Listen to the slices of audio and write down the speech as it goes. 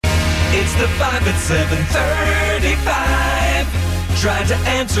It's the 5 at 7:35. Try to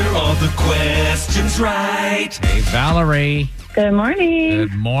answer all the questions right. Hey, Valerie. Good morning.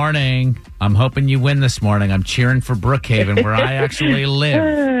 Good morning. I'm hoping you win this morning. I'm cheering for Brookhaven, where I actually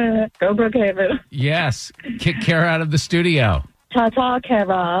live. Go Brookhaven. Yes. Kick Kara out of the studio. Ta-ta,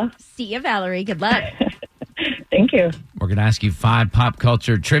 Kara. See you, Valerie. Good luck. Thank you. We're going to ask you 5 pop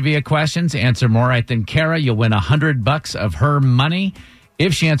culture trivia questions. Answer more right than Kara, you'll win $100 of her money.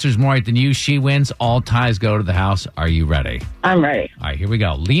 If she answers more right than you, she wins. All ties go to the house. Are you ready? I'm ready. All right, here we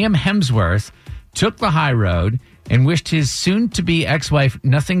go. Liam Hemsworth took the high road and wished his soon-to-be ex-wife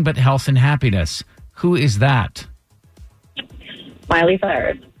nothing but health and happiness. Who is that? Miley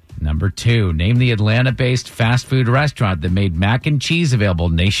Cyrus. Number 2, name the Atlanta-based fast food restaurant that made mac and cheese available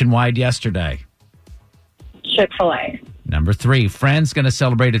nationwide yesterday. Chick-fil-A. Number 3, Friends going to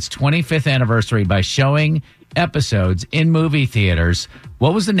celebrate its 25th anniversary by showing episodes in movie theaters.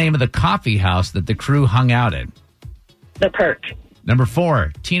 What was the name of the coffee house that the crew hung out in? The Perk. Number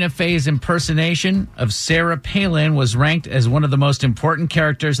 4, Tina Fey's impersonation of Sarah Palin was ranked as one of the most important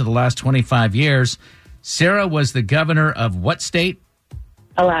characters of the last 25 years. Sarah was the governor of what state?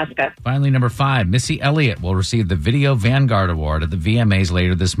 Alaska. Finally, number 5, Missy Elliott will receive the Video Vanguard Award at the VMAs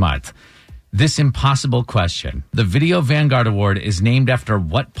later this month. This impossible question. The Video Vanguard Award is named after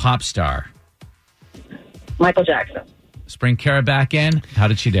what pop star? Michael Jackson. Bring Kara back in. How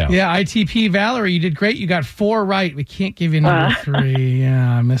did she do? Yeah, ITP Valerie, you did great. You got 4 right. We can't give you number 3.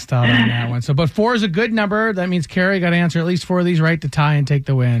 Yeah, I missed out on that one. So, but 4 is a good number. That means Kara, you got to answer at least 4 of these right to tie and take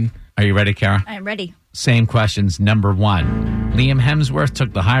the win. Are you ready, Kara? I'm ready. Same questions. Number 1, Liam Hemsworth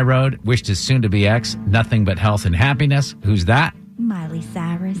took the high road, wished his soon-to-be ex nothing but health and happiness. Who's that? Miley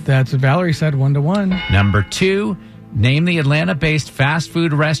Cyrus. That's what Valerie said, 1-1. Number 2, name the Atlanta-based fast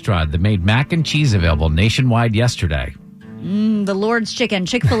food restaurant that made mac and cheese available nationwide yesterday. The Lord's Chicken,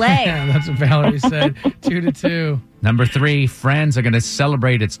 Chick-fil-A. Yeah, that's what Valerie said, 2-2. Number 3, Friends are going to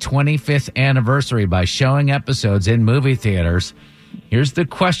celebrate its 25th anniversary by showing episodes in movie theaters. Here's the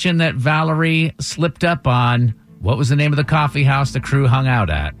question that Valerie slipped up on. What was the name of the coffee house the crew hung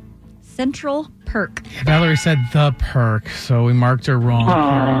out at? Central Perk. Valerie said the Perk, so we marked her wrong.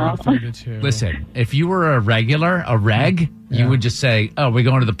 Kara, 3-2. Listen, if you were a reg, you would just say, "Oh, we're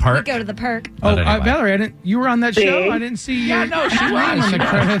going to the park." We go to the Perk. Oh, But anyway. Valerie, you were on that show? I didn't see you. Yeah, no, she name was. on the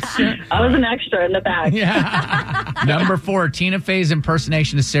credits. I was an extra in the back. Yeah. Number 4, Tina Fey's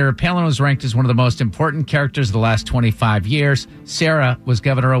impersonation of Sarah Palin was ranked as one of the most important characters of the last 25 years. Sarah was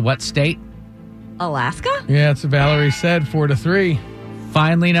governor of what state? Alaska? Yeah, that's what Valerie said, 4-3.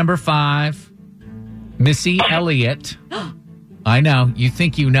 Finally, number 5, Missy Elliott. I know, you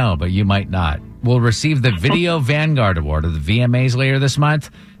think you know, but you might not. Will receive the Video Vanguard Award of the VMAs later this month.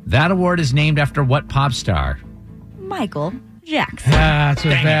 That award is named after what pop star? Michael Jackson. That's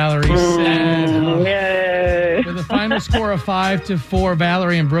what Valerie said. Yay. With a final score of 5-4,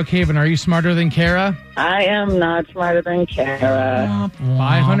 Valerie and Brookhaven, are you smarter than Kara? I am not smarter than Kara.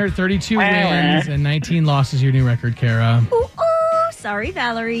 532 wins and 19 losses, your new record, Kara. Ooh, sorry,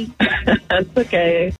 Valerie. That's okay.